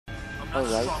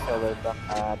Alright, so we're back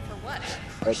at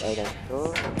Earth Island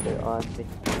 2. We're on this.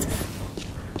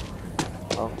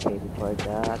 Okay, before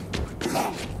that.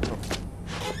 Oh.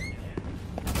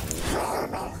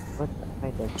 What's the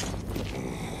item?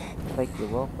 Like the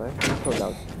walker? It's so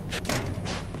loud.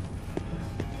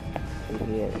 Okay,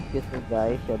 here. Excuse me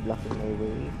guys, you're blocking my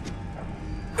way.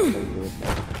 Very good.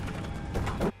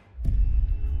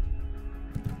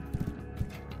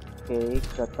 Okay,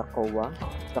 Krakatoa.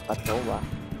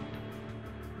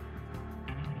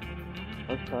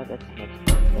 Also, that's next.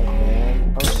 And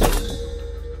then, okay.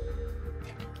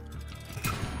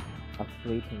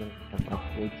 Upgrade and some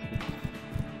upgrades.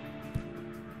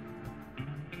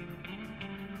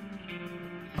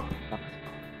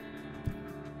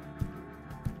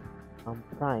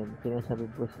 Prime, sinasabi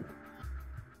po si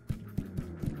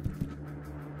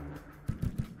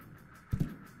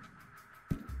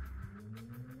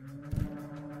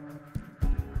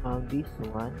this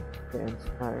one, the end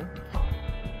star.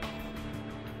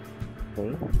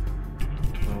 Okay.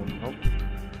 Nope.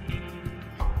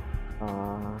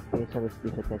 Okay, so let's do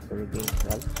the test to regain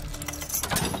health.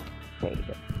 Okay,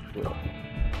 that's good.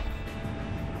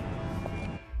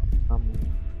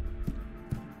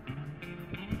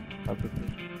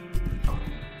 Everything.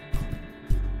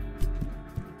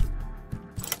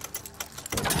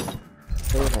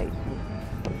 Very nice.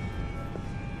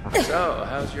 So,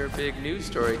 how's your big news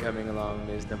story coming along,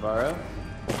 Ms. Navarro?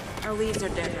 Our leaves are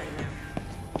dead right now.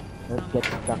 Let's get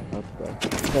stuck out there.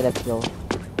 Okay, let's go.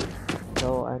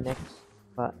 So our next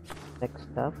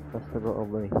step was to go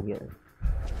over here.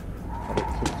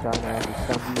 Let's sit down around the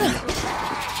zombie.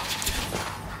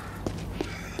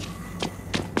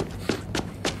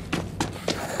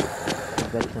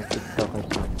 Get some TikTok or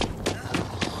something.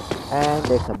 And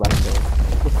there's a butter.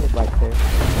 This is a butter.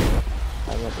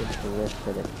 I'm not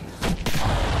interested in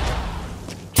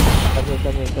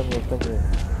it. Come here.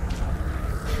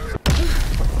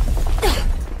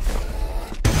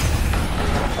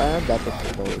 And that is the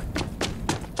gold.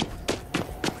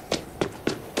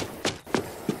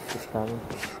 It's coming.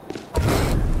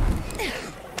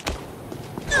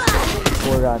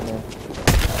 Poor runner.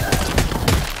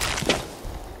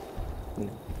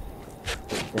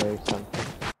 There's something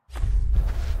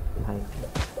behind you.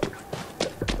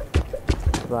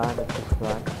 Let's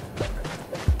run.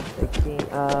 I think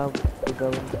we're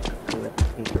going to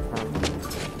take the sound.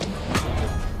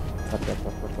 What?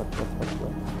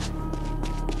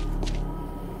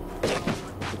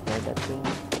 Ignore that thing.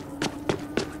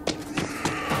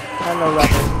 Hello,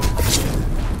 runner.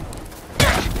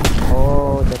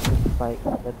 Oh, that's a spike.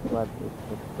 That's what it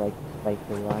looks like. Spike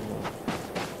the runner.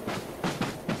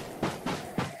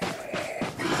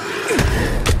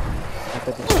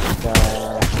 This is the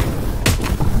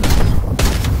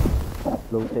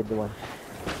floated one.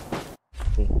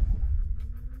 Okay,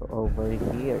 so over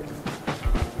here,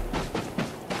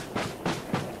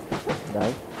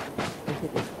 guys. This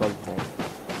is called nice.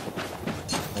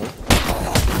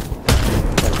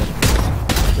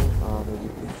 Maybe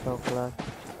this chocolate.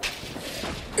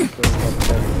 So what's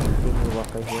the thingy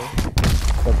walker here?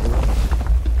 The blue.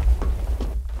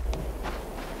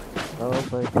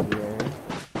 Over here.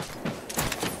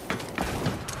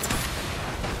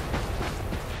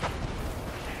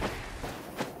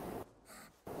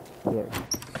 Here.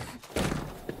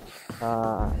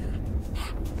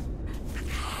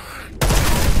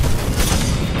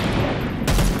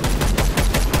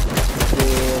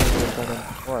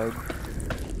 Horde.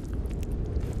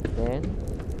 Then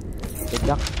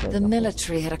the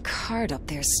military had a card up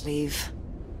their sleeve,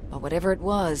 but whatever it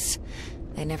was,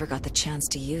 they never got the chance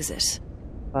to use it.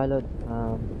 Followed.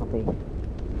 Okay.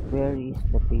 Where is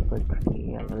the paper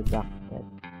trail redacted?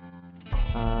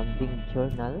 Big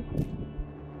journal.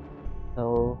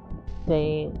 So,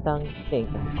 saying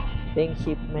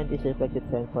shipment is expected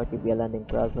to to be a landing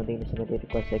crowd containing cemetery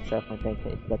requires extra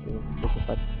contention. It's got to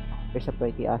but there's a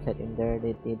pretty asset in there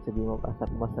that needs to be moved as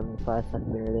most of the files has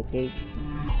been relocated,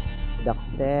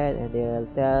 deducted, and they'll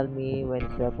tell me when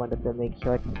it's wanted to make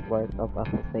short work of a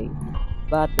day.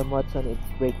 But the mods on its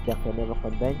break the Geneva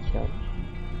Convention.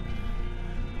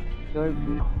 Your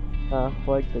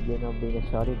Ford could be no being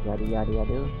solid, yada yada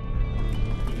yada.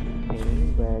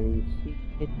 Where is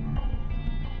it?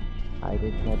 I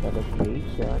didn't have a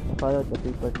location. Follow the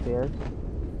paper trails.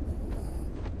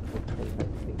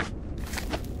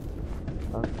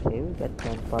 Okay, we got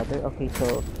gunpowder. Okay,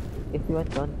 so if you want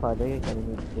gunpowder, you're gonna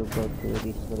need to go to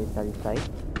this military site.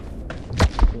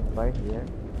 In bar here.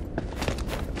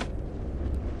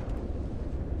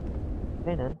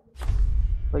 Renan,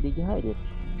 where did you hide it?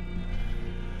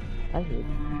 I hid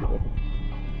it.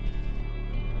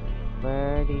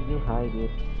 Where did you hide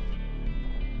it?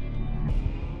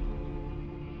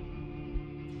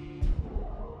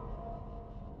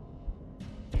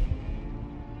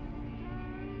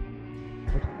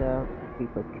 the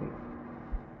paper train.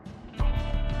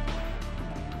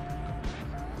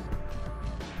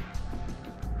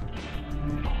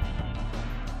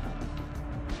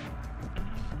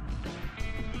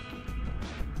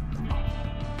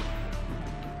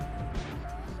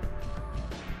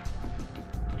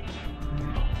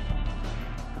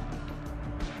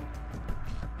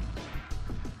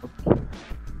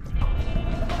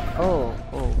 Oh,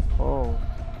 oh, oh.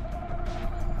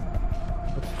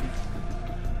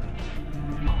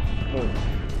 Okay.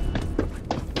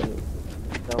 Okay.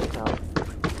 So now,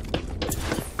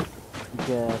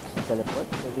 just teleport.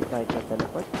 Maybe try to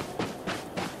teleport.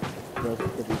 Just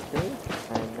to be safe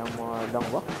and no more long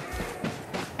walk.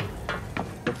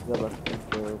 Let's go back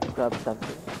to grab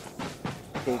something.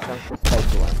 Okay, comes to side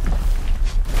one.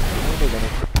 We're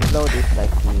gonna slow this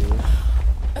like this.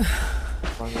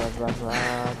 Run, run, run,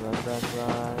 run, run, run,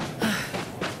 run.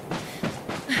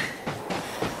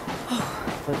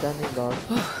 So done in lost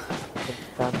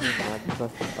stamina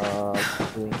because of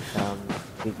doing some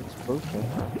big explosion.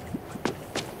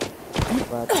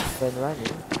 But when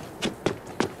running,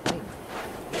 fine.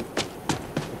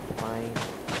 It's fine.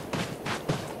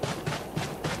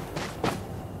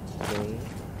 Okay.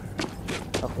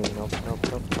 Okay, nope, nope,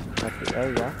 nope. Not the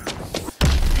area.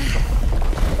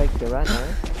 Like the runner.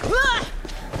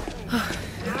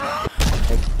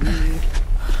 Like this.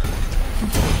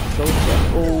 Go there.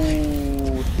 Oh.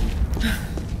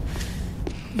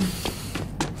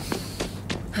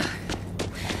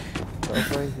 So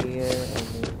over here and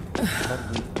then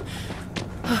somebody.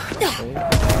 Okay.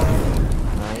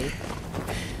 Nice.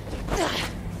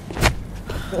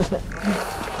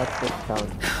 That's the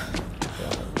sound.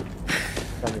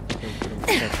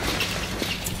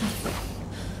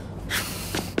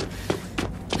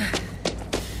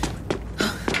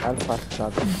 I'll fast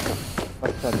travel.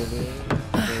 Fast traveling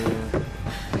to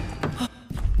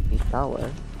the tower.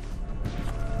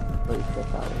 Where is the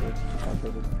tower? It's the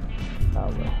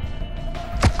tower.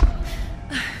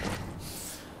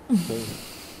 Okay.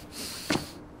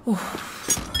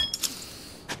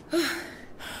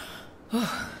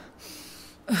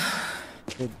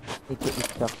 Need to eat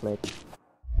chocolate.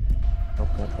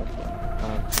 Okay, okay.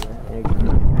 Here, energy.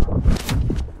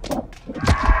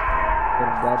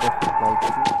 Then that is supply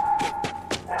tea.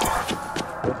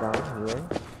 Go down here.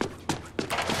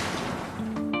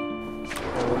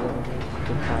 So we're gonna need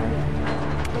to find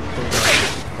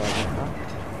container.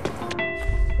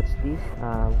 What's this?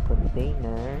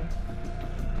 Container.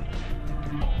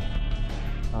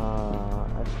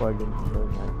 According to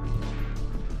that.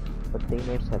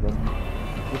 Container 7.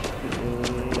 58.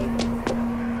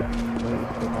 Where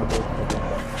is the other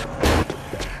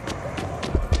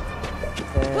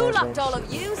 7? Who locked all of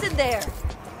yous in there?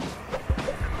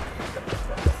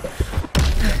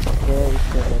 There is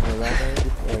the runner in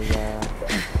this area.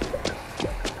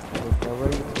 Okay, so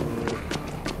where you need?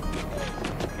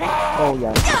 Oh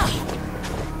yeah.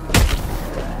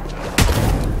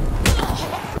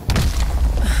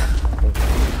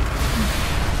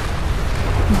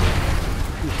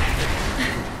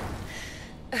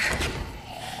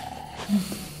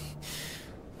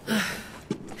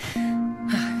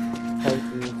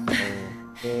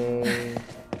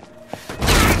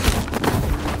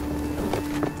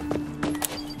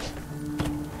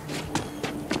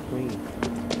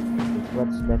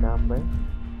 What's the number?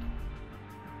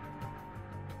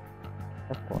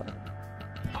 F4.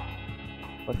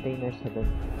 Container 17.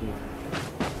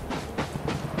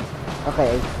 Okay,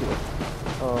 I see it.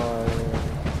 Or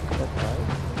that's right.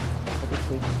 What is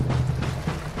it?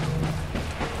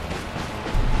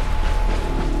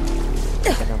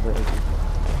 The number 8.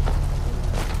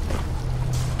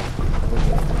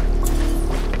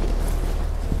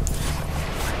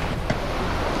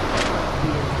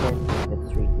 That's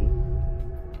tricky.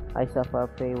 I suffer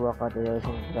pay walk out the house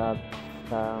and grab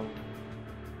some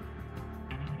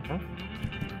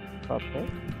okay.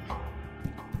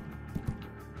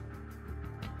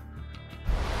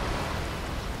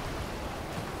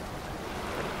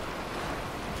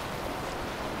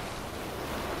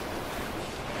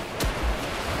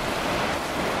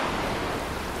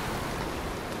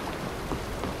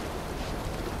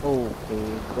 Okay,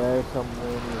 there are so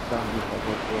many zombies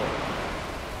over there.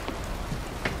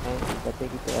 And I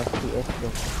take it to FPS though.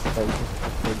 So I just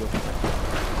have to look at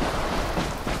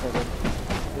 73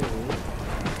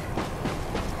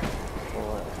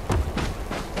 4.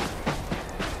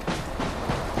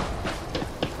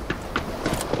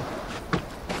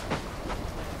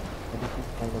 And this is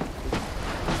kind of quick.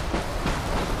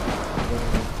 And then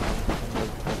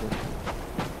like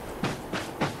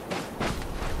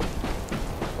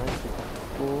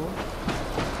 164.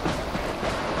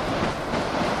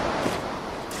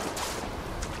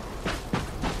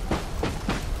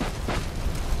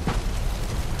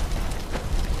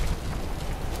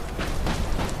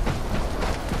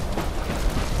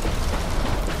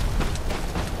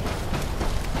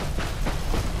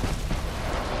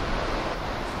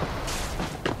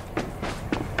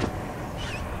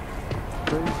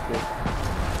 Where is it?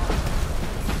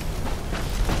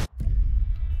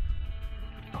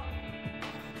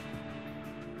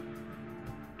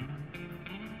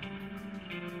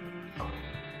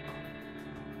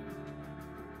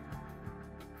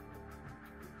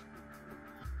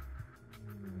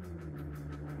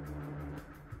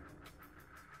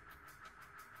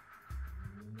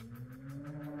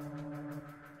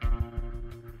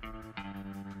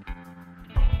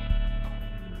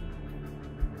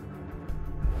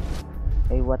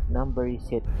 Hey, what number is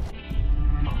it?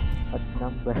 What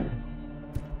number?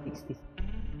 60,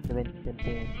 70,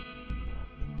 21.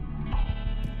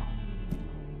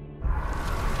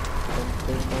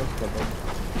 Container 7.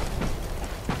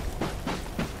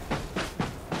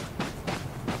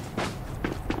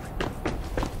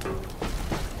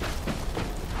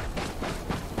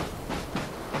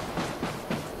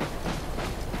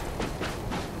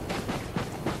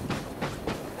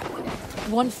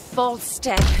 One false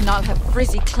step and I'll have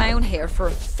frizzy clown hair for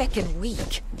a feckin'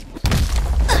 week.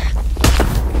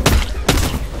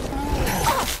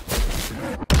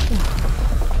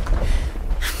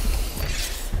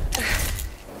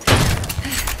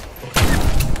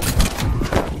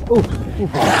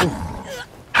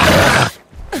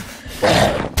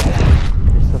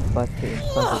 There's a bucket in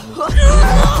front of me.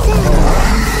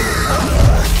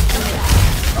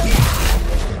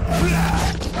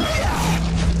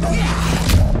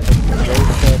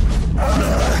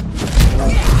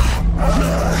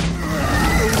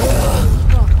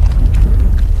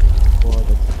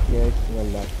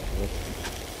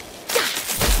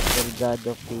 God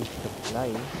of the supply.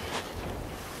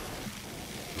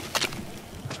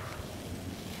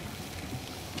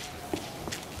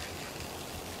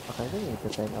 Okay, I need to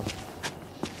turn off.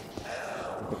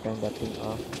 Need to turn that thing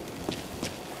off.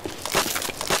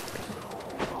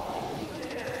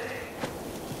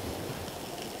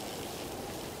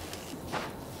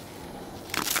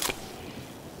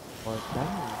 More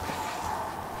time.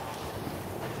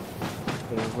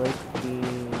 Okay, where's the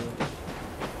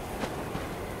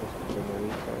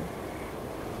generator?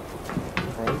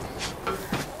 Nice.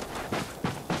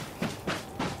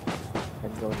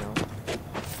 Can go now.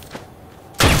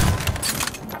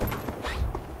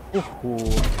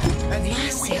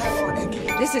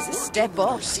 This is a step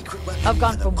up. I've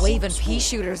gone from waving pea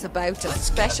shooters about to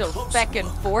special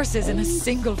feckin' forces in a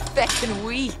single feckin'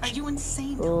 week. Are you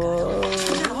insane?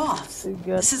 Put it off.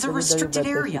 This is a restricted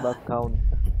area.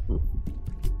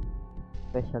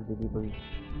 Special delivery.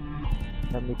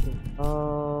 Submitting.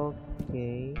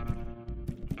 Okay.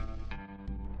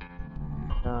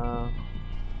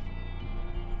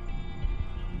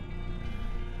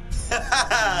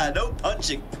 No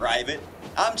punching, Private.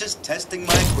 I'm just testing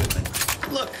my equipment.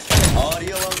 Look,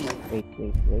 audio only.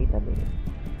 Wait a minute.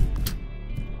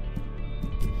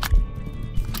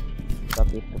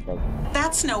 Stop it, protect.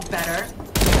 That's no better.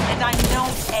 And I'm no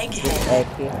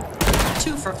egghead.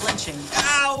 2 for flinching.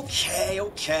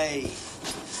 Okay.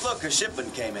 Look, a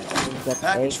shipment came in.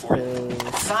 Package for you.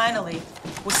 Finally.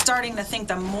 We're starting to think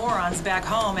the morons back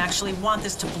home actually want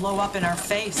this to blow up in our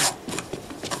face.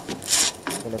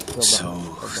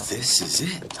 So, this is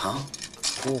it, huh?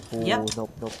 Yep.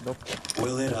 Nope.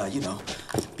 Will it,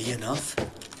 be enough?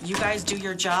 You guys do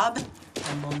your job,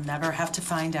 and we'll never have to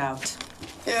find out.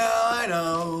 Yeah, I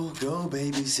know. Go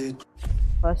babysit.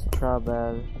 Fast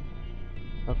travel.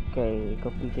 Okay, we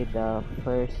completed the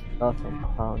first lost and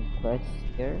found quest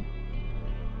here.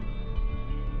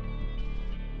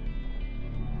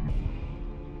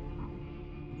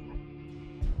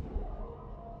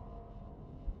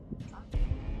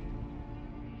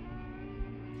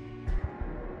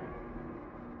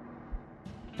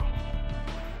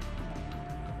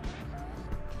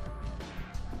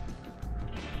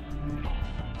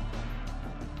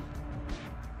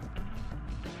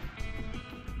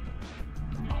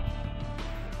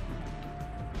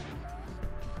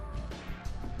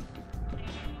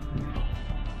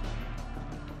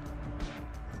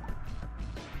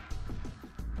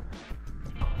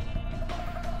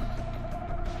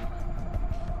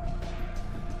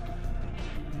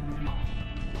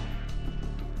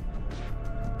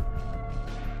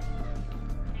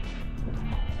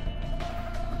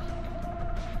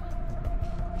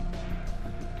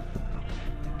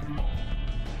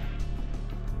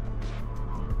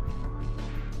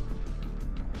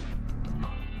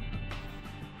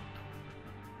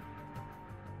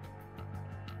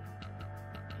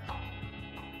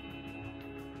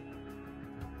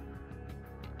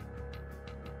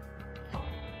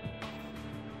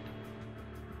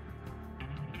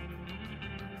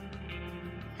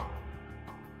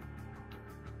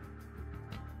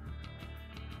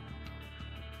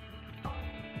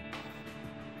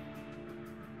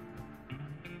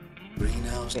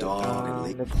 house dog and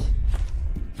leave. Let's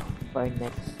for our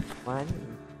next one.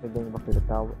 We're going back to the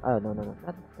tower. Oh no, not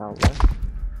the tower.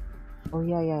 Oh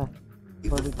yeah. Leave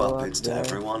Before the we go up puppets to there,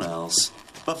 everyone else.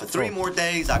 But for 3 more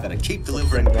days, I gotta keep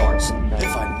delivering parts.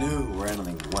 If I knew where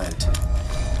anything went.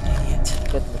 Idiot.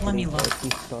 get Let me the look.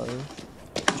 pistol.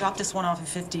 Dropped this one off at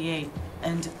 58,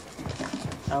 and...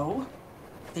 Oh?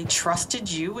 They trusted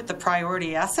you with the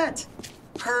priority asset?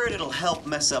 Heard it'll help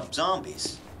mess up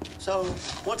zombies. So,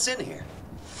 what's in here?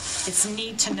 It's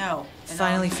need to know. And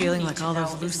Finally all you feeling need like to all know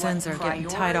those is loose what ends are getting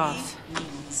tied priority off.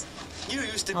 means. You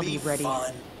used to I'll be be ready.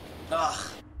 fun. Ugh.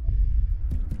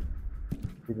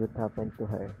 See what happened to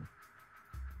her.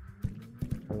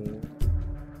 Okay.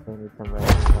 I need some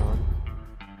right around.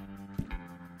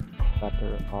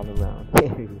 Butter all around.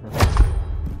 There we go.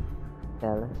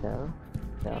 Sell.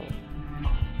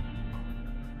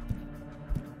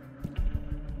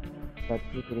 That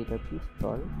mutilator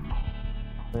pistol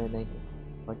for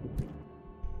 1942.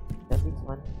 That is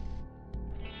one.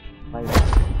 5.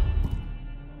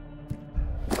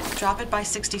 Drop it by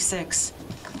 66.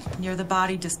 Near the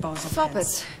body disposal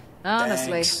Puppets.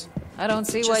 Honestly, Thanks. I don't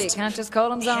see why you Just can't just call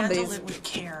them Handle zombies. it with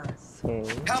care. Okay.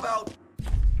 How about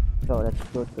So let's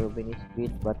go to Venice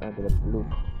Beach, but under the blue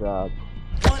drug.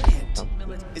 one hint?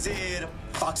 Is it a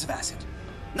box of acid?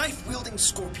 Knife-wielding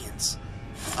scorpions?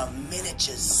 A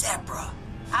miniature zebra?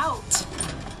 Out!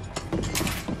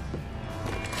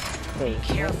 Okay,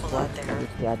 Careful what out there. is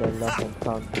the other lost and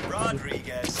found?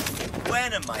 Rodriguez,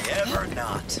 when am I ever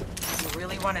not? You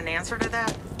really want an answer to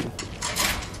that?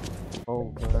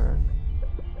 Over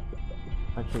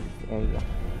onto this area.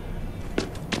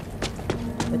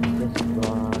 Let's just go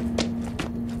on.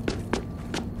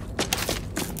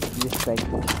 Use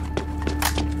cycle.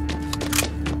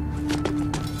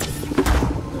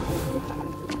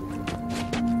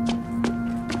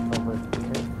 Over here.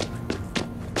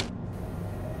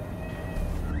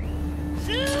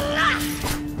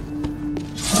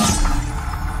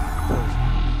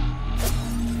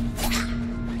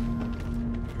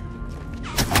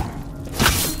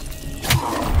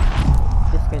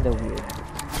 It's kind of weird.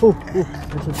 Oh,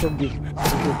 there's a zombie.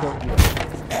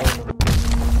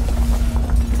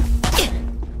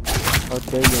 How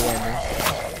dare you run me?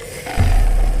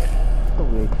 So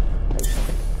weird.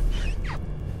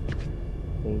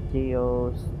 Okay, Geo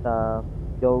stuff,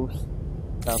 Joe's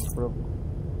stuff room.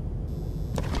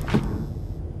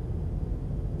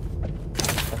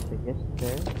 That's a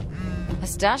gesture. A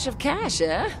stash of cash,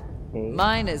 eh? Okay.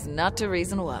 Mine is not to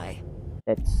reason why.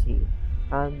 Let's see.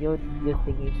 You're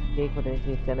thinking snake for the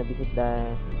is gonna visit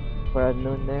the for a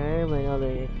nooner when all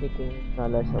the sneaking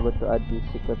dollars over to add the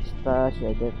secret stash.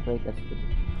 Yeah, that's right.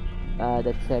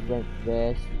 That segment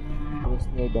best is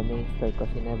near the main store because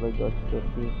he never goes to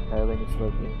see her when he's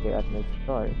working here at my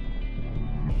store.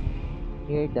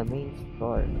 Near the main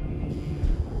store.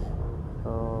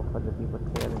 So for the people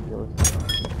selling those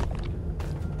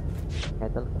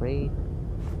cattle crate.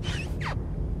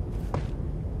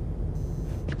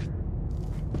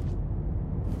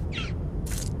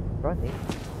 Running.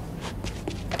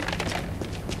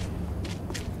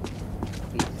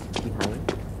 It's behind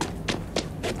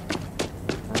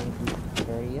this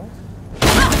area.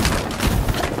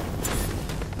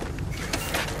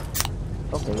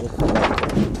 Okay, let's go back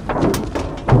there.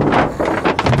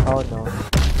 Oh no.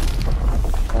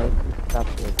 Right, stop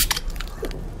it.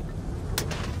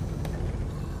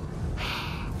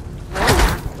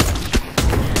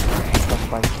 Stop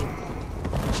fighting.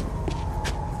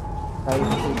 Tayo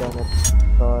si Donut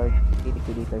Store,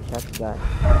 liquidator shotgun.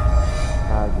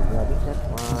 I'll be grabbing that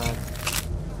one.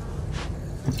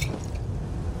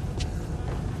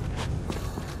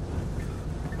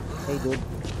 Hey dude,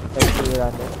 try to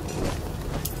run it.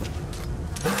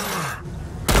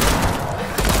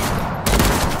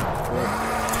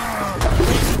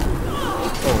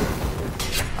 Oh,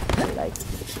 I like it.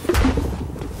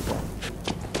 Yeah.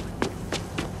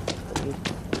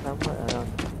 It's somewhere around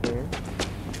here.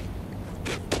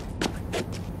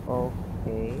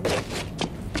 Okay.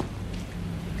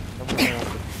 Somewhere around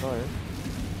the store.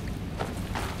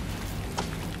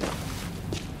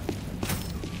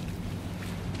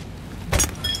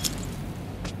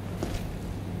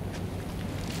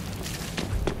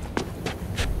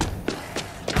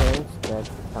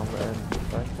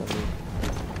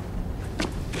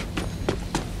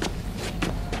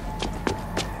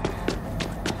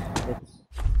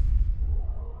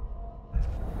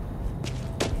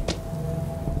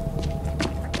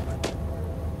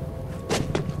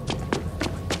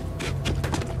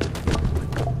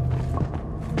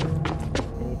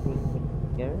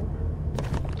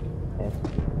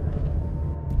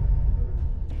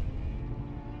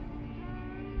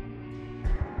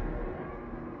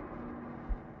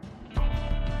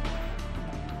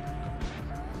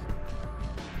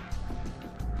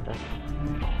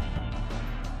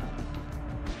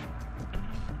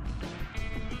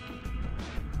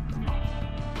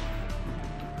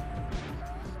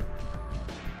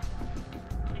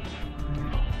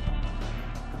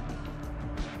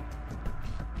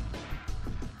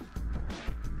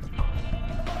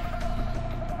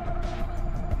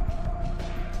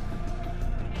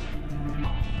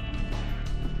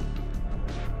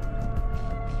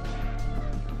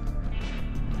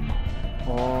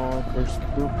 There's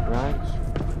 2 branch.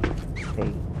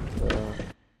 Okay, so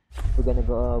we're gonna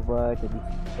go over to this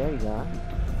area.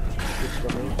 This is the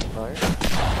main store.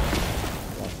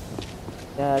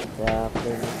 That's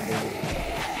flaming thing.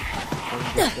 I'm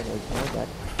just gonna ignore that.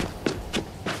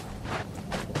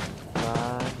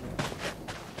 One.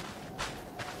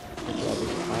 The other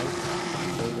side.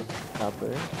 Okay, this is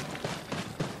stubber.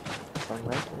 From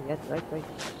right? Yes, right.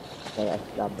 Okay,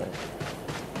 stubber.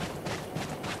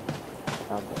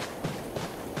 I'll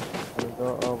go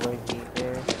over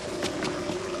here.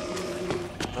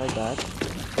 Like that.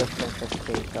 Just like a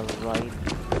fatal right.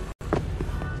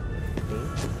 Okay.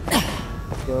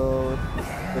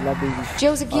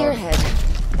 Joe's a gearhead.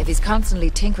 If he's constantly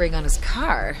tinkering on his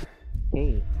car.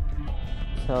 Okay.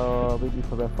 So maybe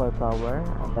for the 4 power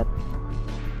and that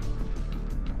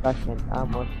cash and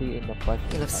ammo see in the parking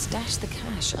He'll have lot. stashed the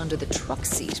cash under the truck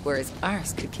seat where his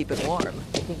arse could keep it warm.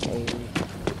 I think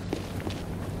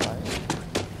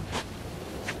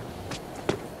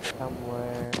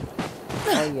somewhere.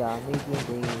 Oh yeah,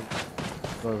 maybe in the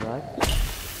garage.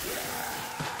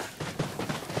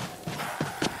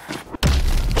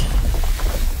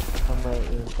 Somewhere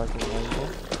in parking area.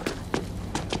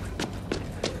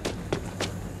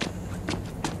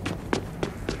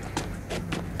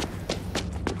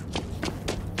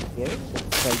 Here, let's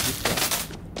try this one.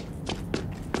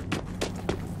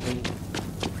 Okay.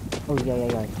 Oh yeah.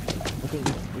 I think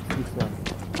it's this one.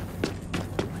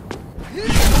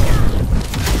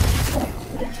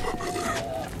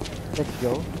 Let's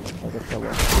go. Let's go.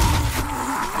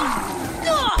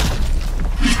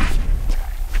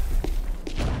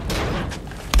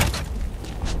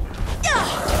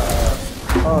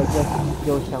 Oh, just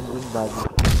Joe shambling body.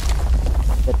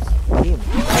 That's him.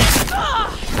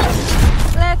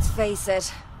 Let's face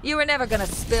it, you were never gonna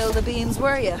spill the beans,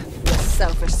 were you? You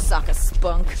selfish sock of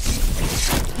spunk.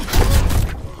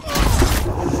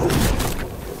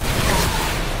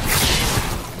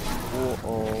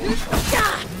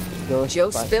 Joe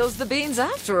spills the beans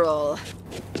after all.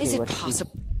 Is it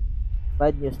possible?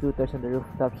 Bad news, looters on the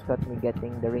rooftops caught me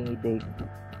getting the rainy day.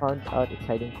 Found out its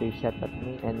hiding place shot at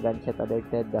me and gunshot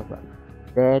alerted the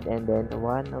dead, and then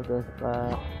one of those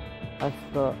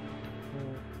asked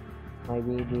my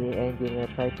baby engineer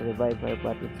tried to revive her,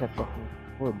 but it's a fucking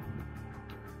food.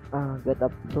 Get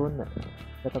up soon.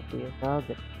 Get up to you now.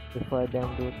 Before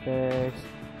them looters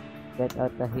get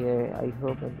out of here. I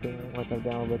hope and think one of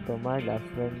them over to Marla's.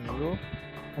 When you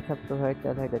catch up to her,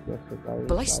 tell her that you're surviving.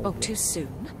 Well, I spoke too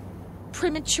soon.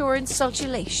 Premature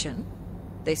insulation?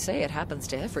 They say it happens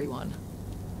to everyone.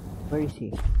 Where is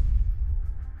he?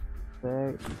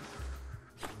 Where?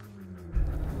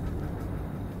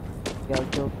 Yeah,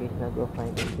 Joe, please now go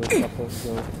find him. Go fucking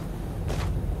Joe.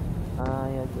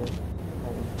 Yeah, just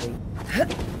find him,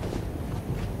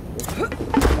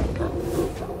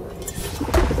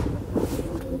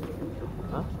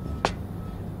 Huh?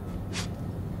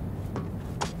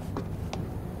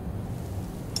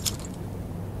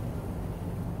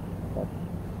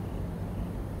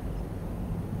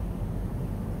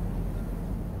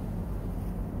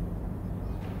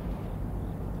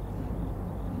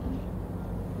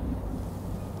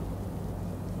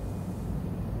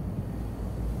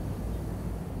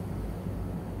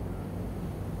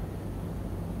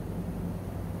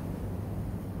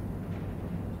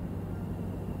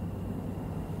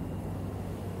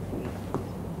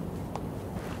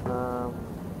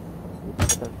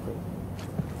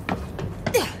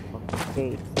 Okay,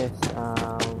 it says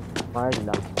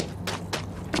Marla.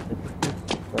 This is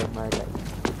where Marla is.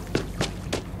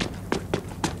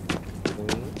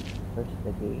 Okay, first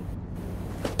the gate.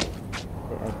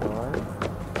 The door.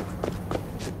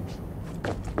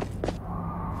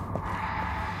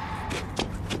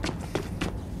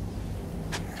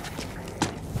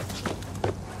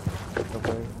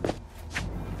 Over.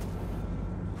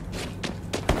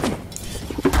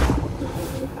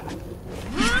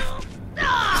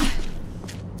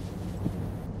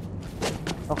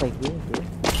 Okay, good.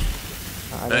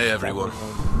 Hey everyone,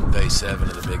 day 7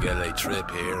 of the big LA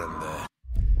trip here, and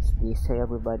please say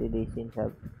everybody, they seem to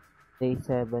have day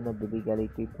 7 of the big LA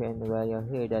trip, and while you're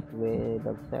here, that way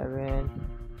the siren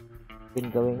been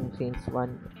going since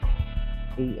 1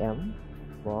 a.m.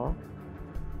 Wow.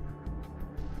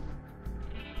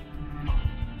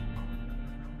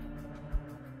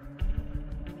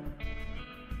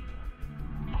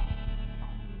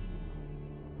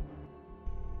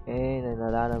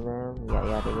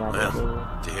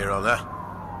 well, do you hear all that?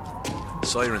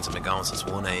 Sirens have been going since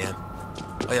 1 a.m.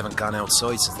 I haven't gone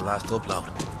outside since the last upload.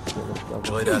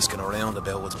 Tried asking around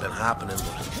about what's been happening,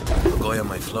 but the guy on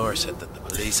my floor said that the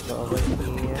police have been lying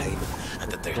about containment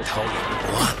and that they're told.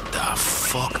 What the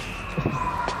fuck?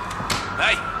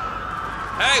 Hey!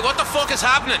 Hey, what the fuck is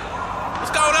happening?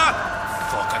 What's going on?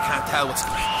 Fuck, I can't tell what's...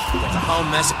 There's a whole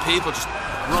mess of people just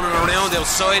running around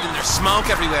outside and there's smoke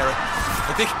everywhere.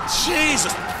 I think...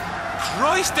 Jesus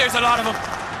Christ, there's a lot of them!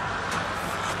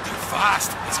 They're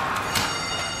fast.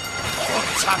 Fuck,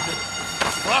 it's happening.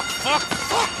 Fuck!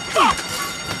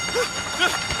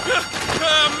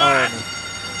 Oh, man!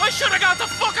 I should have got to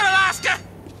fucking Alaska!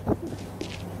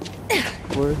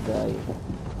 Poor guy.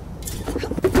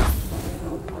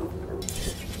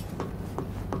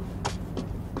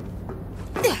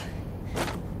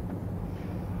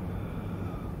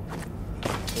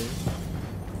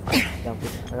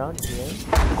 Jumping around here.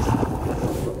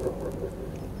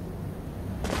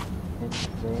 And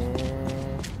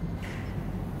then...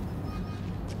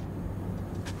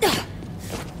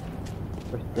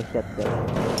 Where's the shotgun?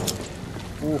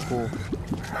 Ooh.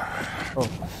 Oh.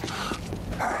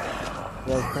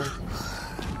 Welcome.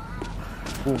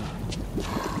 Boom.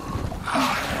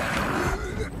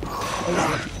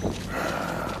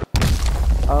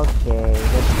 Okay,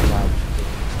 let's start.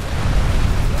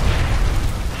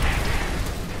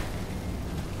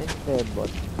 Enter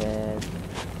bot then.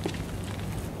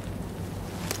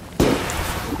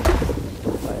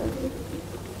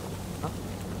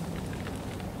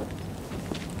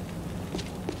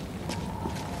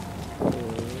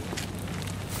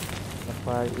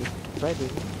 Is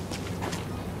spreading.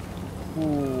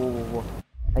 Ooh,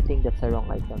 I think that's the wrong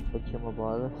item.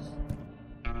 Consumables,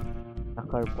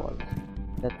 Akar balls.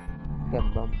 That's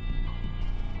chem bomb.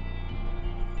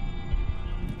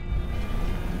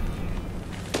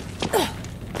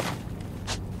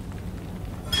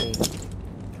 Okay,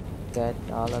 get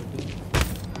all of these.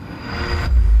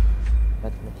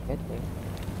 That machete.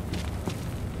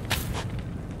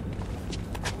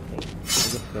 Okay,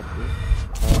 just get these.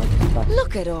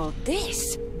 Look at all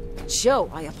this! Joe,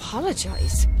 I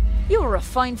apologize. You were a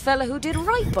fine fella who did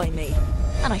right by me.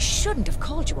 And I shouldn't have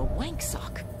called you a wank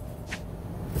sock.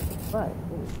 Right,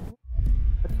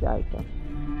 what's the item?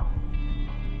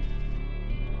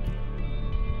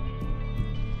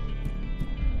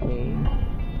 Okay.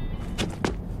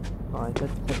 Oh,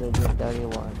 that's the legendary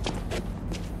one.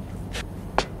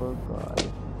 Oh god.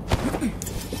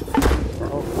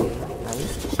 Okay,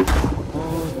 nice.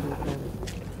 Oh, you can...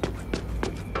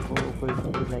 like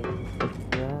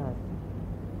that.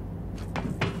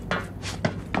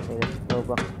 Okay, let's go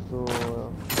back to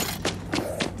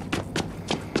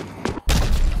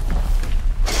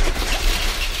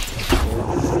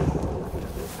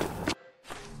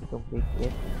complete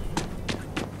it.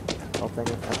 Open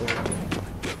it again.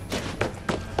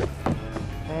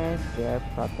 And there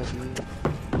properly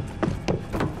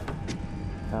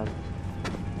done.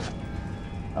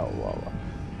 Oh wow.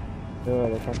 So I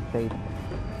can trade.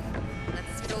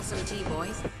 Spill some tea,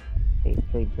 boys. Trade.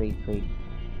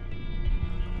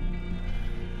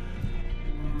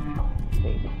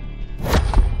 Okay.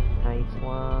 Nice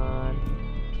one.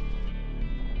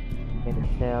 I'm gonna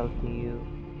sell to you.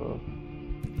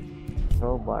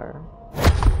 Crowbar.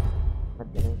 And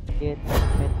then get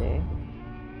mete.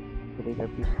 Later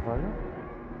pistol.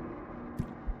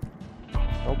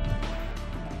 Nope.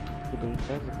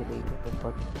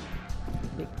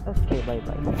 Later. Okay, bye.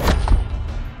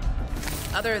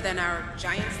 Other than our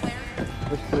giant slayer?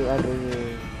 What's the other...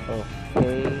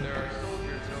 Okay. There are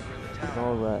soldiers over the town.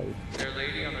 Alright. Their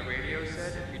lady on the radio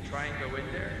said if you try and go in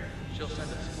there, she'll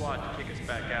send a squad to kick us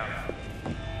back out.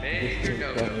 Major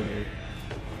no-go.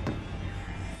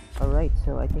 Alright,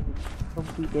 so I think it's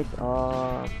completed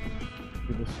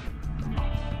finish.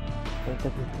 Point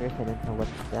of interest, I don't know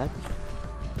what's that.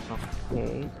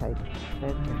 Okay, side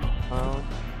set, found.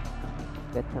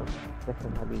 Get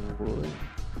some heavy wood.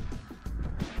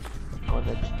 On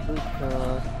the truth,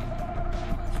 set.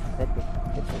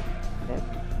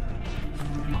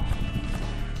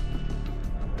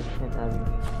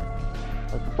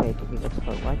 Okay, thank you guys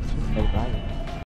for watching. Bye bye.